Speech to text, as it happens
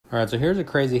All right, so here's a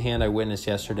crazy hand I witnessed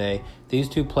yesterday. These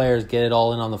two players get it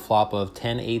all in on the flop of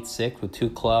 10-8-6 with two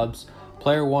clubs.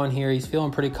 Player one here, he's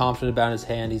feeling pretty confident about his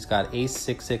hand. He's got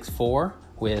ace-6-6-4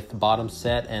 with bottom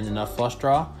set and enough flush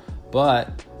draw.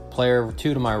 But player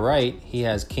two to my right, he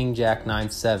has king-jack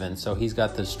 9-7. So he's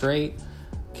got the straight,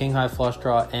 king-high flush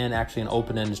draw, and actually an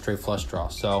open-ended straight flush draw.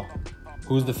 So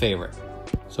who's the favorite?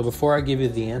 So before I give you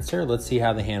the answer, let's see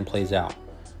how the hand plays out.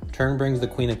 Turn brings the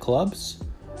queen of clubs.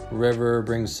 River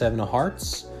brings 7 of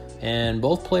hearts, and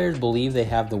both players believe they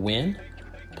have the win.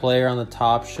 Player on the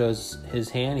top shows his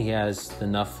hand. He has the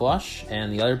nut flush,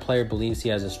 and the other player believes he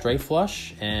has a straight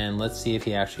flush, and let's see if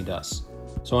he actually does.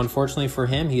 So unfortunately for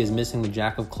him, he is missing the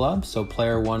jack of clubs, so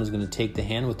player one is going to take the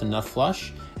hand with the nut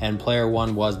flush, and player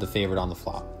one was the favorite on the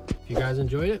flop. If you guys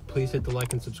enjoyed it, please hit the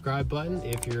like and subscribe button.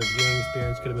 If your viewing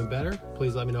experience could have been better,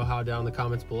 please let me know how down in the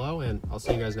comments below, and I'll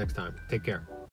see you guys next time. Take care.